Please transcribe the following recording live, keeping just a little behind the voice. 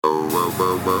Whoa, whoa,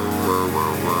 whoa, whoa, whoa,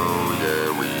 whoa, whoa,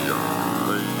 yeah, we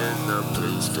are in the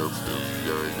place to be,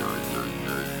 yeah, yeah, yeah,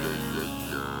 yeah, yeah,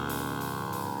 yeah.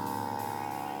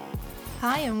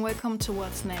 Hi, and welcome to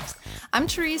What's Next. I'm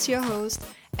Therese, your host,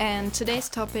 and today's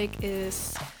topic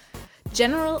is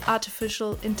general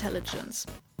artificial intelligence.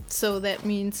 So that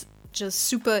means just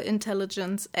super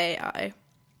intelligence AI.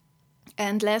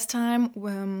 And last time,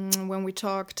 when we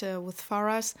talked with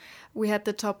Faras, we had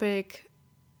the topic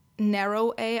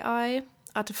narrow AI,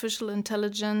 artificial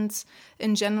intelligence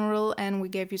in general, and we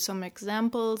gave you some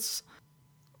examples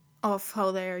of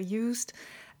how they are used.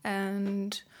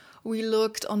 And we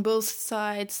looked on both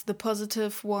sides, the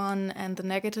positive one and the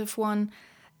negative one.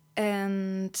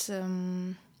 And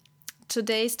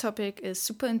today's topic is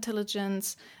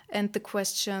superintelligence and the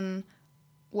question,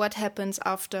 what happens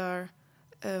after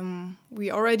we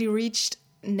already reached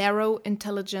narrow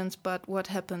intelligence, but what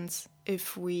happens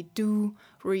if we do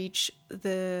reach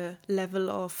the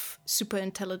level of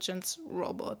superintelligence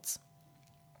robots?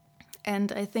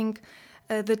 And I think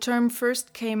the term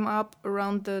first came up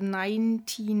around the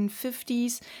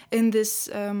 1950s in this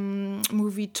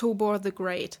movie Tobor the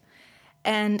Great.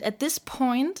 And at this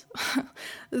point,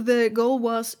 the goal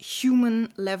was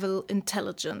human level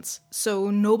intelligence. So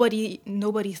nobody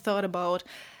thought about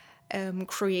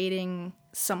creating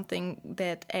something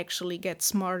that actually gets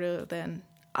smarter than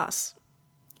us.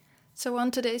 So on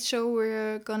today's show,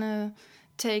 we're gonna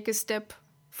take a step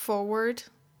forward,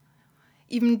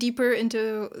 even deeper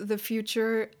into the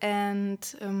future, and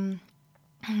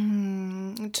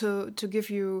to give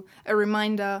you a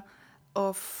reminder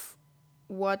of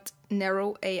what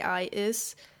narrow AI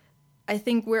is. I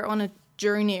think we're on a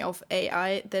journey of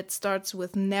AI that starts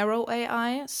with narrow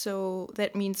AI, so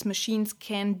that means machines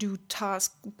can do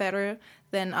tasks better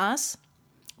than us.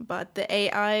 But the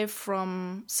AI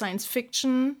from science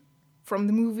fiction, from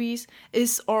the movies,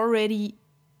 is already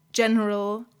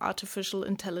general artificial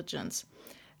intelligence.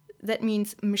 That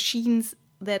means machines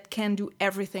that can do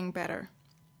everything better.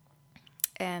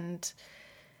 And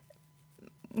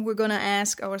we're going to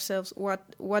ask ourselves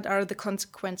what are the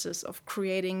consequences of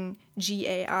creating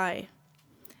GAI.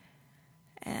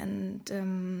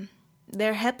 And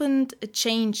there happened a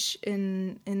change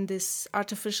in this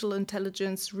artificial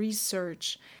intelligence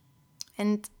research.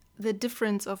 And the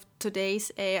difference of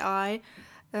today's AI,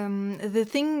 the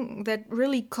thing that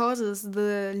really causes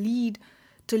the lead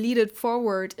to lead it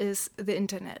forward is the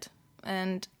internet.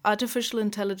 And artificial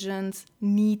intelligence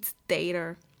needs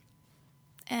data.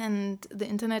 And the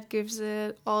internet gives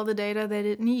it all the data that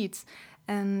it needs.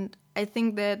 And I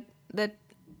think that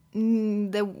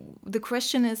the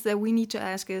question is that we need to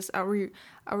ask is, are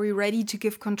we ready to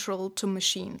give control to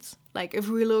machines? Like if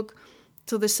we look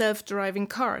to the self-driving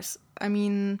cars, I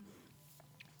mean,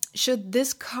 should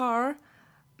this car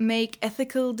make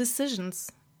ethical decisions?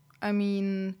 I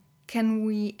mean, can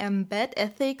we embed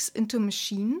ethics into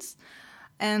machines?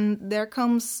 And there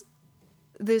comes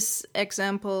this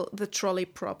example, the trolley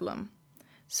problem.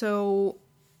 So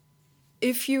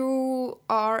if you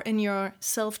are in your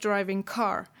self-driving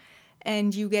car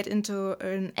and you get into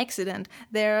an accident,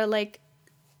 there are like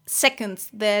seconds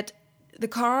that the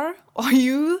car or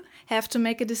you have to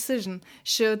make a decision.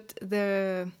 Should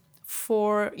the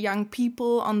 4 young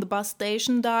people on the bus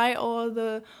station die, or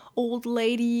the old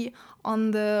lady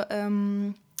on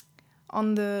the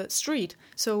street?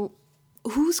 So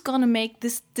who's gonna make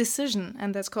this decision?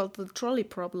 And that's called the trolley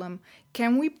problem.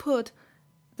 Can we put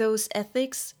those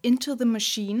ethics into the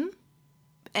machine?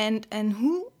 And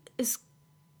who is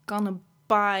gonna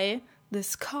buy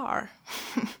this car?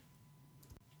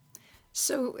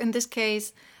 So in this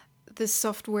case, the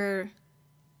software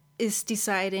is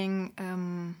deciding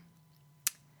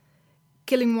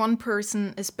killing one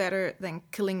person is better than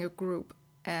killing a group.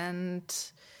 And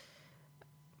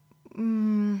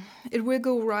it will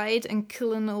go right and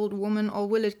kill an old woman, or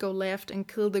will it go left and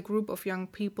kill the group of young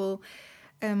people?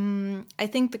 I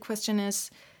think the question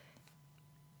is,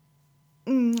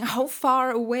 how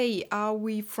far away are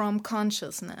we from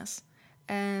consciousness?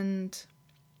 And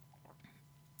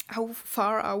how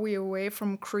far are we away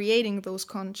from creating those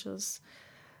conscious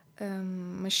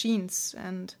machines?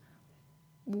 And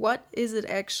what is it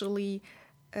actually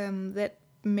that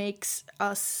makes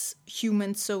us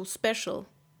humans so special?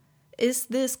 Is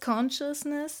this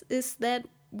consciousness? Is that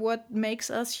what makes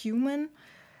us human?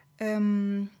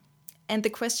 And the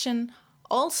question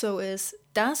also is,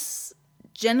 does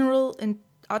general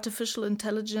artificial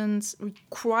intelligence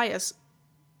requires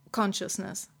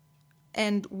consciousness?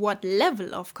 And what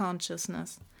level of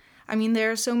consciousness? I mean,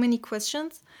 there are so many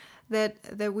questions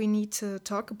that we need to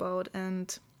talk about.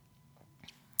 And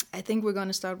I think we're going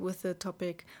to start with the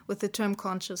topic, with the term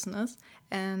consciousness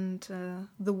and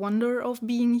the wonder of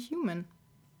being human.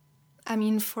 I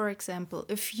mean, for example,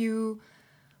 if you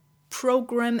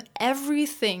program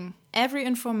everything, every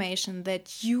information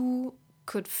that you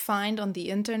could find on the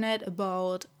internet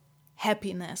about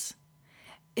happiness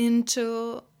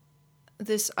into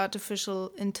this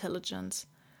artificial intelligence,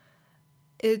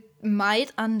 it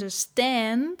might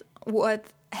understand what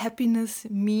happiness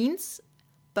means,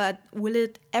 but will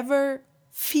it ever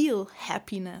feel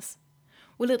happiness?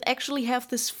 Will it actually have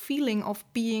this feeling of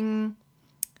being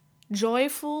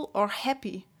joyful or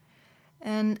happy?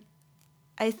 And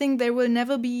I think they will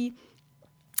never be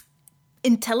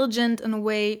intelligent in a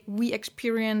way we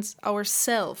experience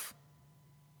ourselves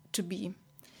to be.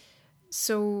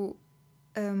 So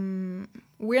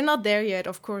we're not there yet,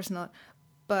 of course not,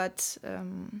 but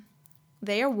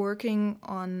they are working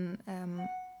on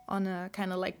a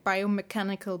kind of like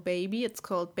biomechanical baby. It's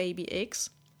called Baby X.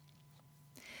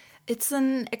 It's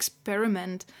an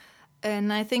experiment,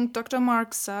 and I think Dr.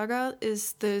 Mark Saga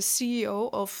is the CEO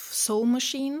of Soul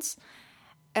Machines,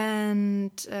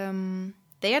 and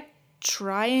they are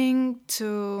trying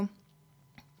to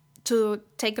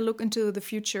take a look into the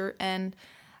future and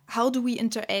how do we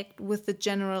interact with the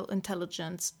general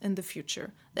intelligence in the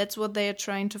future. That's what they are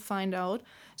trying to find out.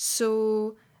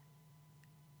 So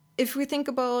if we think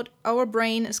about our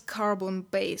brain is carbon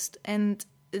based and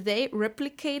they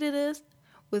replicated it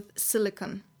with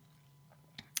silicon.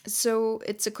 So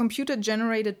it's a computer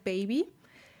generated baby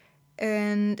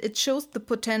and it shows the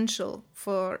potential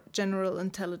for general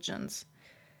intelligence.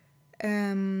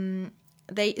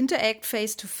 They interact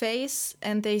face to face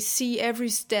and they see every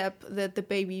step that the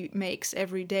baby makes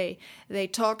every day. They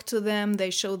talk to them,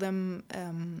 they show them.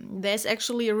 There's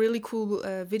actually a really cool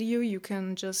video. You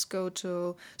can just go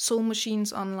to Soul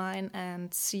Machines online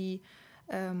and see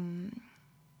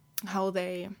how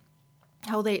they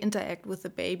interact with the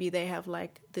baby. They have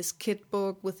like this kid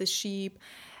book with the sheep,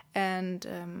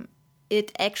 and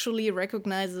it actually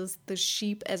recognizes the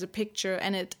sheep as a picture,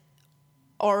 and it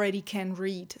already can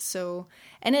read. So,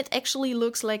 and it actually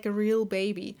looks like a real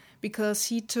baby because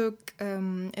he took a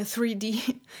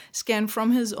 3D scan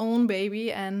from his own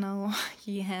baby, and now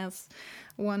he has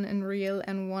one in real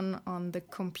and one on the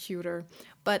computer.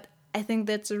 But I think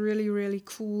that's a really, really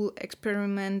cool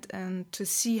experiment, and to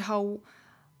see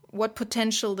what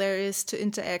potential there is to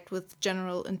interact with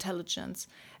general intelligence.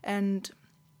 And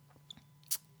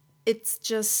it's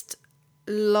just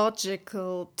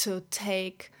logical to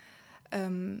take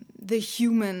the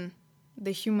human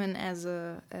as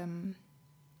a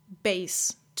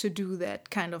base to do that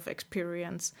kind of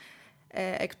experiment,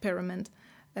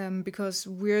 because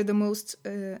we're the most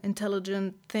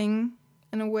intelligent thing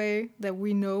in a way that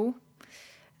we know.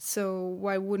 So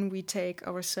why wouldn't we take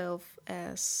ourselves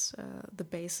as the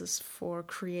basis for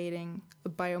creating a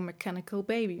biomechanical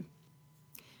baby?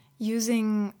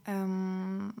 Using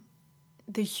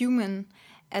the human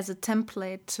as a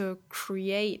template to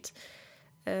create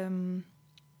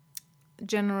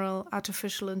general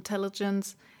artificial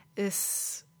intelligence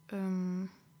is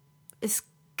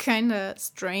kind of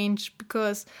strange,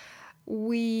 because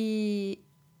we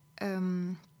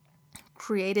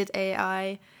created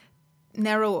AI,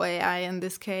 narrow AI in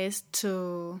this case,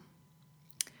 to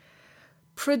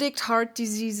predict heart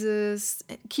diseases,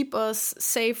 keep us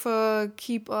safer,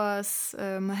 keep us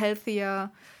healthier,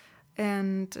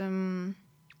 and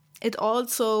it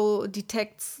also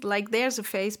detects, like there's a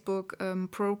Facebook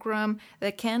program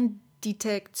that can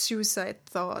detect suicide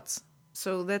thoughts.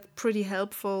 So that's pretty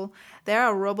helpful. There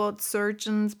are robot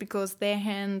surgeons because their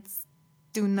hands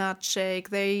do not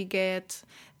shake. They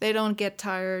don't get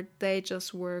tired. They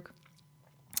just work.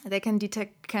 They can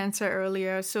detect cancer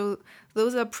earlier. So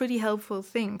those are pretty helpful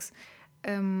things.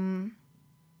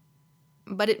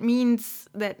 But it means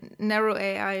that narrow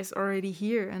AI is already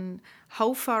here. And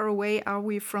how far away are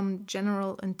we from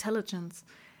general intelligence?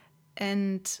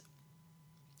 And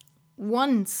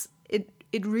once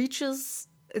it reaches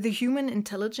the human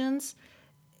intelligence,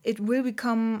 it will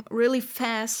become really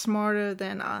fast, smarter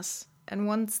than us. And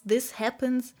once this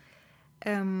happens,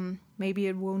 maybe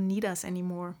it won't need us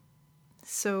anymore.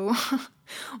 So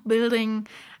building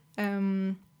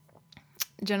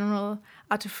general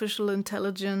artificial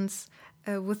intelligence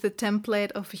with the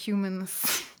template of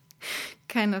humans,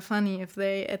 kind of funny if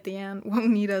they at the end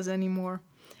won't need us anymore.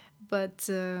 But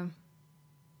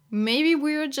maybe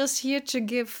we're just here to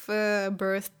give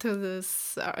birth to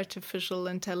this artificial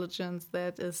intelligence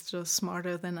that is just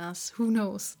smarter than us. Who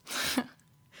knows?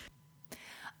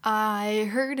 I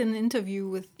heard an interview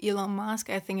with Elon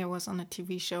Musk. I think it was on a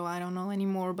TV show. I don't know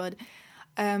anymore. But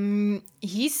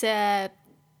he said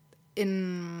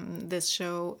in this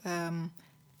show,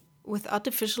 with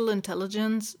artificial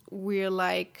intelligence, we're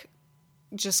like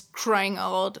just crying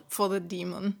out for the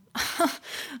demon.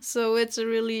 So it's a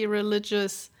really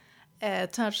religious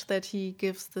touch that he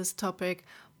gives this topic,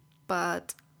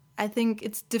 but I think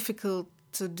it's difficult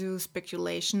to do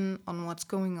speculation on what's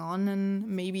going on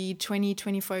in maybe 20,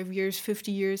 25 years,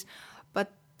 50 years,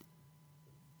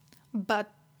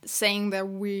 but saying that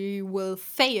we will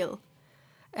fail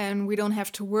and we don't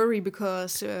have to worry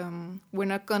because we're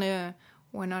not gonna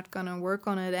work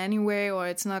on it anyway, or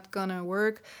it's not gonna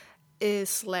work,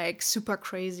 is like super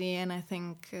crazy, and I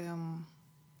think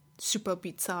super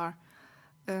bizarre.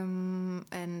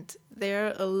 And there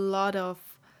are a lot of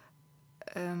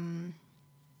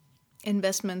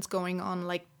investments going on.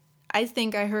 Like, I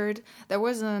think I heard there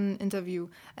was an interview,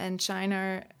 and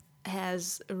China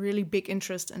has a really big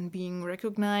interest in being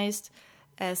recognized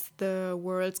as the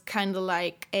world's kind of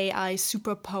like AI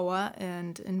superpower,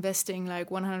 and investing like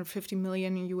 150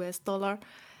 million US dollar.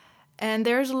 And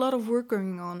there's a lot of work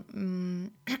going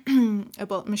on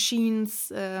about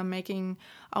machines making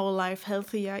our life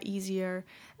healthier, easier.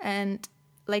 And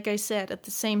like I said, at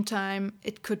the same time,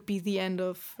 it could be the end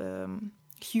of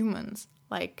humans.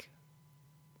 Like,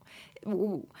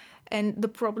 and the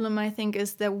problem, I think,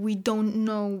 is that we don't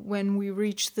know when we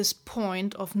reach this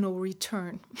point of no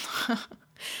return.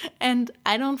 And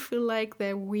I don't feel like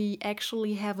that we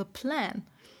actually have a plan.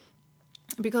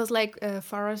 Because like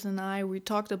Faraz and I, we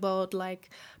talked about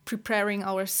like preparing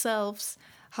ourselves,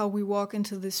 how we walk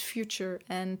into this future,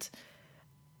 and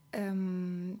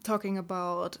talking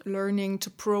about learning to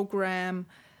program.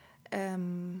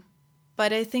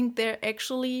 But I think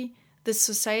the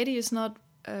society is not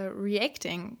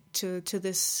reacting to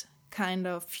this kind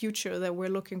of future that we're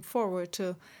looking forward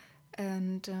to.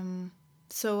 And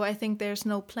so I think there's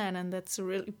no plan, and that's a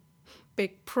really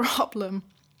big problem.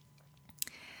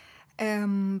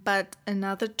 But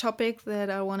another topic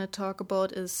that I want to talk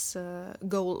about is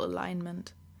goal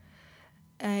alignment.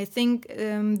 I think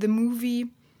the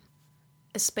movie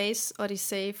A Space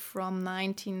Odyssey from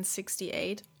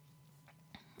 1968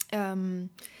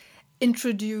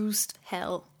 introduced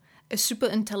HAL, a super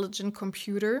intelligent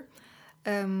computer.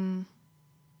 That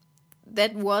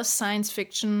was science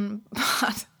fiction,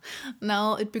 but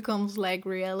now it becomes like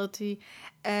reality.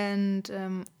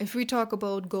 And if we talk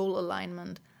about goal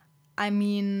alignment, I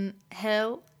mean,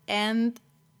 HAL and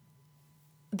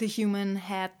the human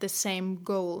had the same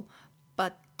goal,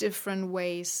 but different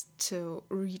ways to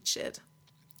reach it.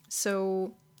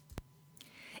 So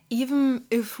even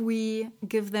if we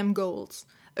give them goals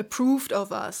approved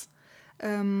of us,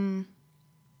 they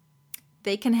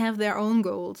can have their own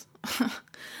goals.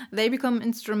 They become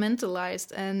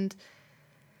instrumentalized. And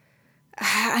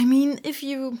I mean, if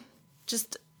you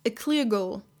just, a clear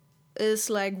goal is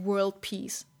like world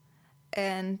peace.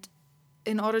 And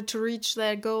in order to reach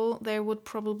that goal, they would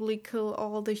probably kill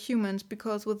all the humans,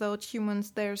 because without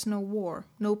humans, there's no war.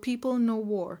 No people, no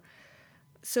war.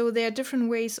 So there are different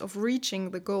ways of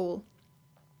reaching the goal.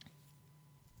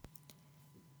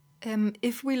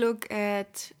 If we look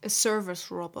at a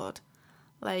service robot,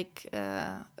 like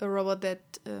a robot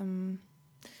that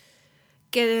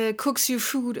cooks you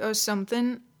food or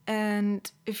something,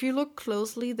 and if you look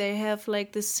closely, they have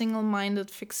like this single-minded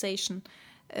fixation.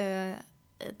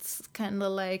 It's kind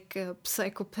of like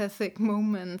psychopathic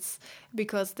moments,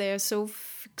 because they are so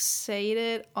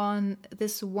fixated on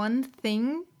this one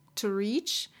thing to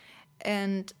reach,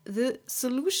 and the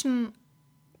solution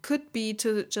could be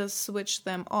to just switch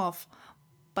them off.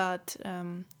 But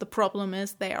the problem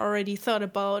is they already thought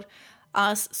about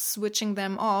us switching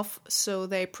them off, so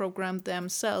they programmed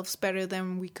themselves better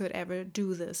than we could ever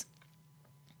do this.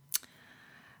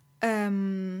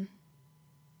 And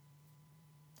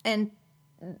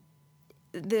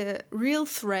the real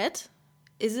threat,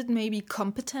 is it maybe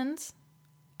competence?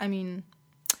 I mean,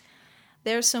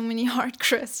 there are so many hard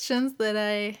questions that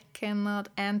I cannot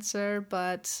answer,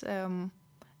 but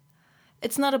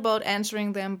it's not about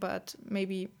answering them, but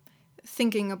maybe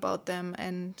thinking about them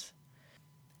and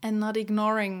not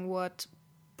ignoring what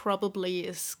probably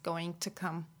is going to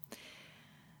come.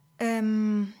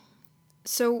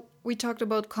 So we talked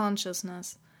about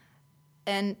consciousness.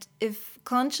 And if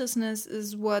consciousness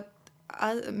is what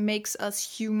makes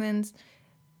us humans,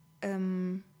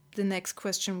 the next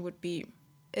question would be,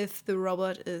 if the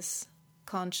robot is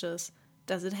conscious,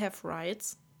 does it have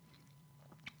rights?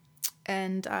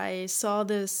 And I saw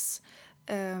this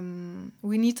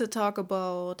We Need to Talk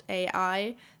About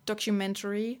AI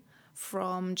documentary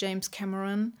from James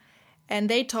Cameron, and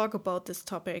they talk about this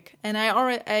topic. And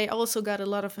I also got a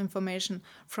lot of information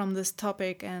from this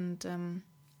topic, and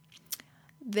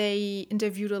they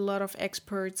interviewed a lot of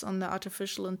experts on the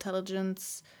artificial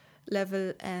intelligence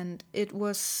level, and it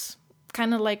was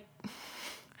kind of like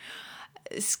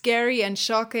scary and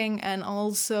shocking, and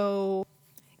also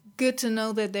good to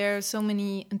know that there are so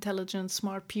many intelligent,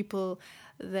 smart people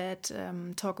that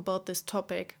talk about this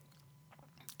topic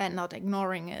and not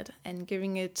ignoring it and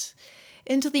giving it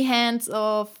into the hands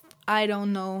of, I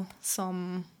don't know,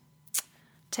 some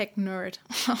tech nerd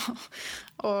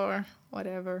or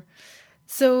whatever.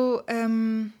 So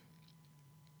in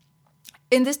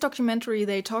this documentary,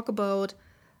 they talk about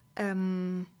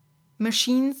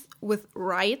machines with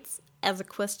rights as a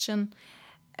question,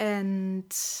 and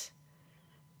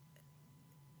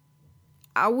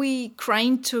are we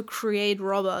trying to create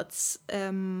robots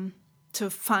to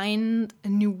find a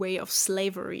new way of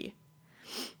slavery?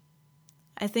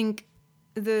 I think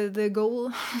the goal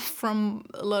from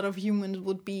a lot of humans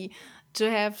would be to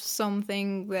have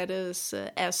something that is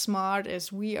as smart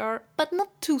as we are, but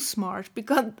not too smart,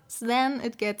 because then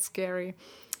it gets scary.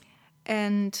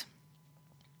 And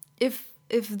if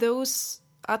those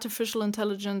artificial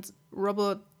intelligence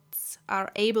robots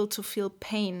are able to feel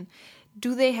pain,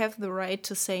 do they have the right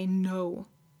to say no?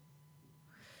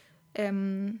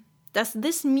 Does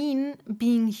this mean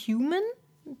being human?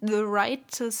 The right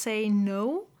to say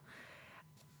no?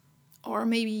 Or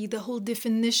maybe the whole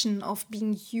definition of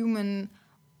being human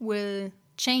will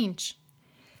change.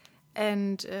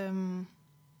 And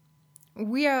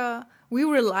we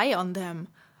rely on them.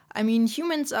 I mean,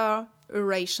 humans are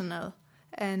irrational,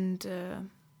 and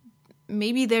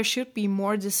maybe there should be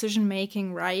more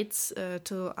decision-making rights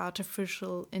to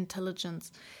artificial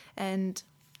intelligence. And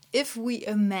if we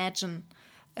imagine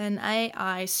an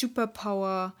AI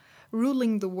superpower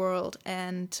ruling the world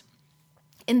and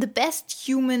in the best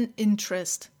human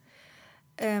interest,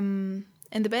 in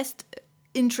the best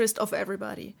interest of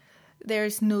everybody, there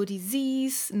is no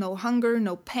disease, no hunger,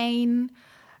 no pain.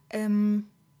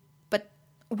 But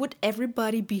would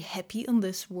everybody be happy in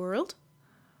this world?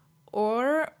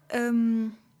 Or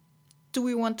do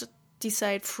we want to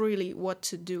decide freely what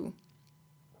to do?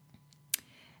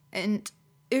 And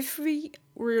if we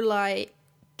rely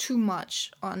too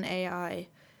much on AI,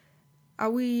 are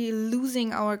we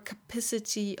losing our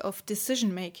capacity of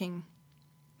decision making?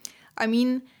 I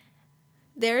mean,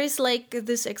 there is like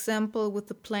this example with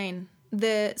the plane.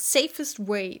 The safest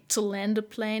way to land a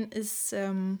plane is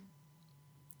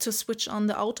to switch on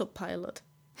the autopilot.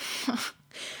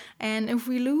 And if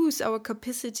we lose our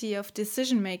capacity of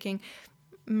decision making,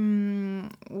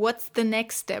 what's the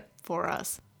next step for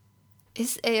us?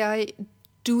 Is AI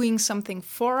doing something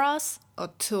for us or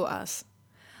to us?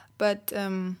 But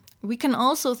we can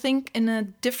also think in a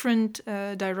different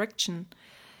direction.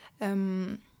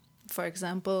 For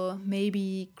example,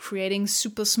 maybe creating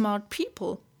super smart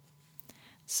people.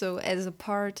 So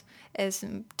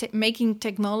making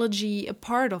technology a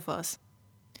part of us.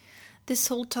 This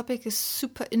whole topic is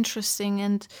super interesting,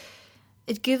 and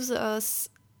it gives us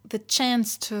the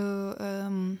chance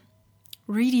to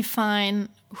redefine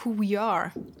who we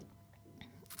are.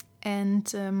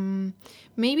 And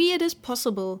maybe it is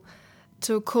possible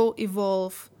to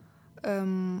co-evolve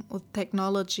with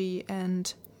technology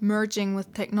and merging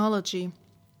with technology.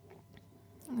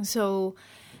 So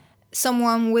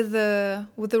someone with a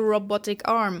robotic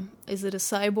arm, is it a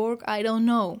cyborg? I don't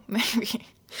know, maybe.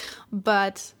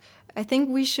 But I think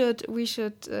we should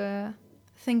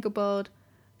think about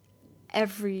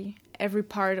every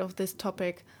part of this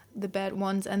topic, the bad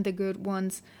ones and the good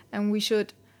ones, and we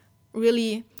should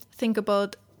really think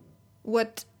about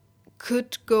what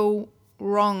could go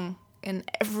wrong in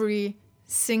every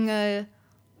single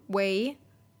way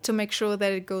to make sure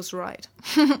that it goes right.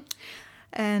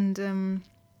 And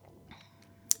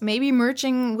maybe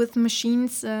merging with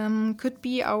machines could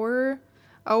be our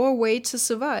way to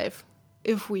survive,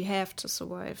 if we have to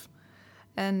survive.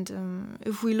 And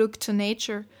if we look to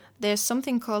nature, there's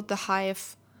something called the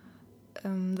hive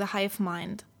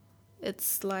mind.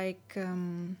 It's like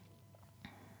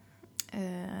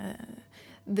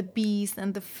the bees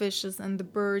and the fishes and the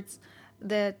birds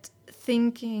that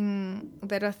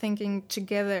are thinking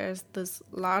together as this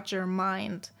larger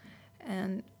mind.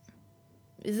 And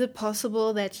is it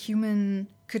possible that human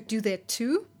could do that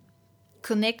too?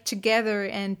 Connect together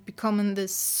and become in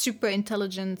this super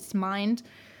intelligence mind?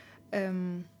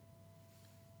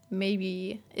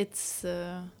 Maybe it's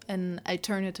an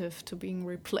alternative to being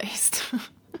replaced.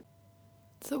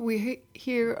 So we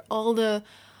hear all the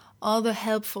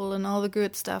helpful and all the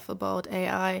good stuff about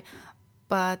AI,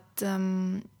 but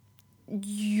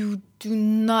you do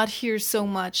not hear so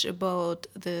much about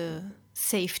the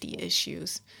safety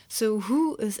issues. So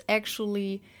who is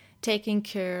actually taking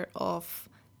care of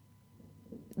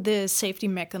the safety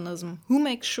mechanism? Who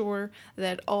makes sure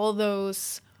that all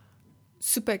those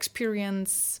super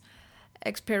experiments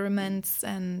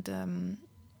and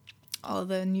all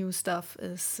the new stuff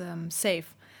is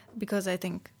safe? Because I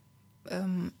think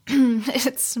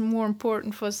it's more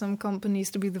important for some companies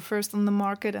to be the first on the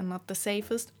market and not the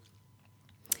safest.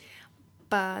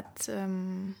 But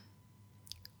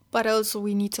also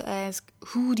we need to ask,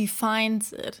 who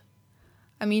defines it?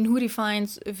 I mean, who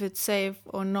defines if it's safe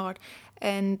or not?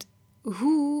 And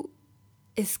who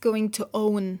is going to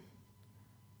own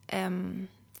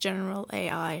general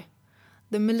AI?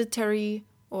 The military,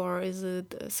 or is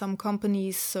it some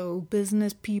companies, so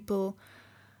business people?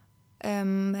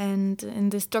 And in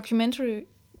this documentary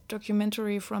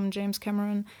from James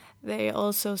Cameron, they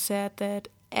also said that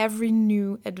every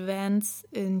new advance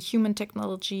in human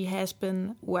technology has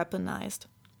been weaponized.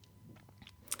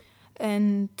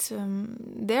 And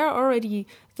there are already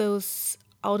those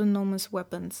autonomous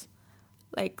weapons.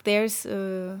 Like there's,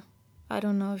 I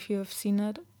don't know if you have seen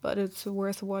it, but it's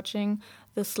worth watching,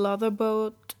 the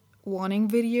Slaughterboat warning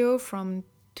video from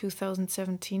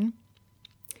 2017.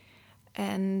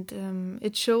 And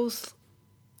it shows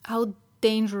how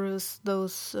dangerous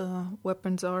those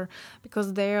weapons are,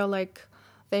 because they are like,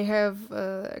 they have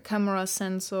a camera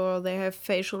sensor, they have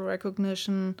facial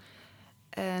recognition,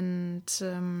 and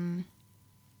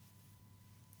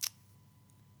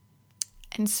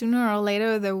sooner or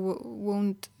later they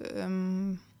won't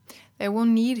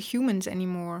need humans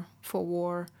anymore for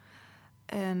war.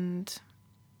 And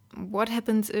what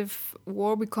happens if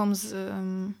war becomes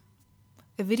a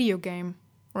video game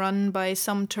run by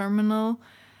some terminal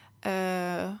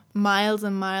miles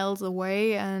and miles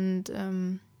away,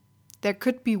 and there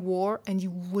could be war and you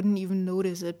wouldn't even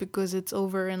notice it because it's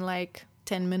over in like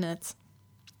 10 minutes.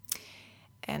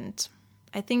 And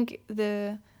I think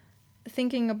the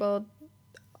thinking about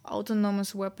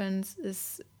autonomous weapons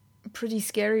is pretty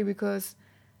scary, because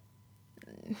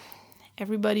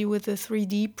everybody with a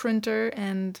 3D printer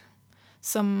and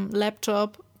some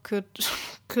laptop could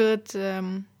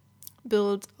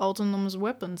build autonomous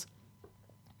weapons.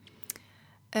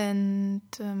 And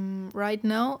right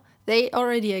now they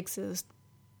already exist,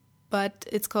 but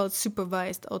it's called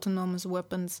supervised autonomous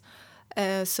weapons.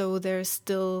 So there's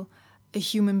still a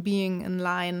human being in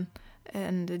line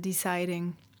and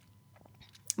deciding.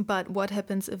 But what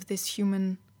happens if this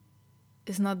human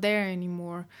is not there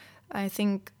anymore? I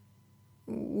think,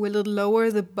 will it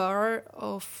lower the bar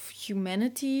of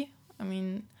humanity? I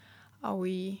mean, are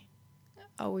we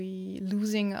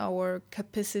losing our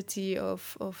capacity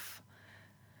of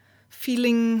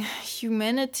feeling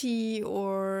humanity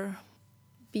or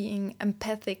being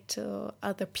empathic to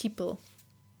other people?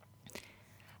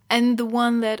 And the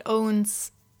one that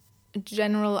owns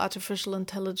general artificial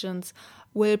intelligence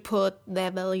will put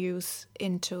their values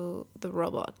into the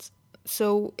robots.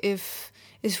 So if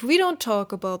we don't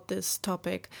talk about this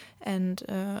topic and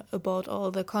about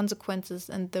all the consequences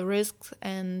and the risks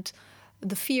and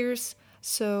the fears,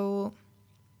 so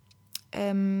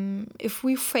if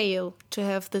we fail to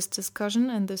have this discussion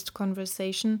and this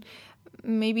conversation,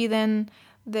 maybe then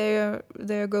there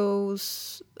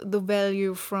goes the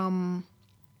value from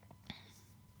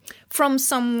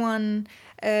someone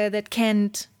that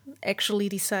can't actually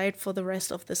decide for the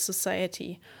rest of the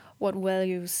society what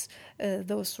values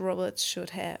those robots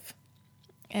should have.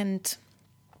 And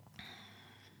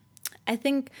I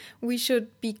think we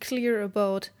should be clear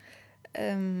about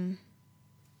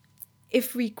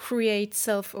if we create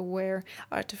self-aware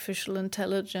artificial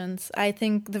intelligence, I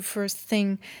think the first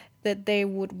thing that they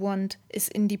would want is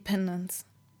independence,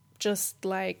 just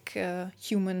like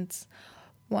humans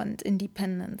want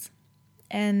independence.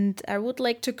 And I would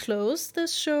like to close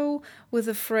this show with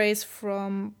a phrase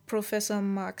from Professor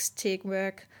Max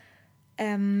Tegwerk.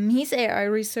 He's AI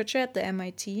researcher at the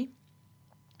MIT.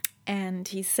 And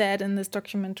he said in this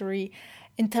documentary,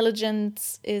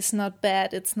 intelligence is not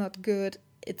bad, it's not good,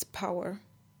 it's power.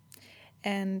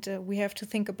 And we have to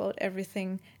think about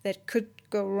everything that could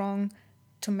go wrong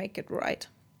to make it right.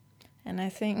 And I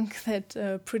think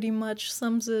that pretty much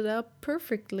sums it up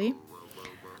perfectly.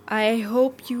 I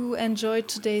hope you enjoyed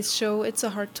today's show. It's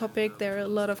a hard topic. There are a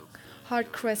lot of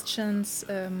hard questions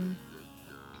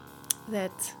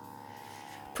that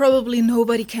probably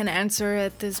nobody can answer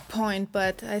at this point,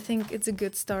 but I think it's a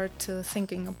good start to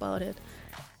thinking about it.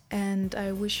 And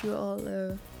I wish you all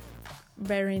a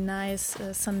very nice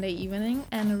Sunday evening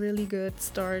and a really good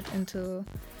start into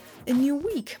a new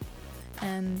week.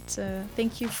 And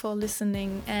thank you for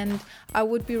listening, and I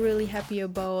would be really happy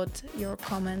about your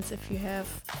comments if you have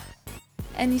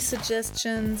any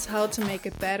suggestions how to make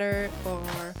it better or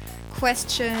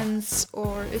questions,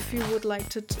 or if you would like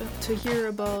to hear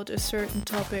about a certain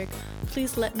topic,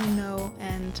 please let me know.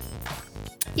 And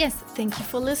yes, thank you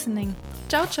for listening.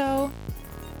 Ciao, ciao!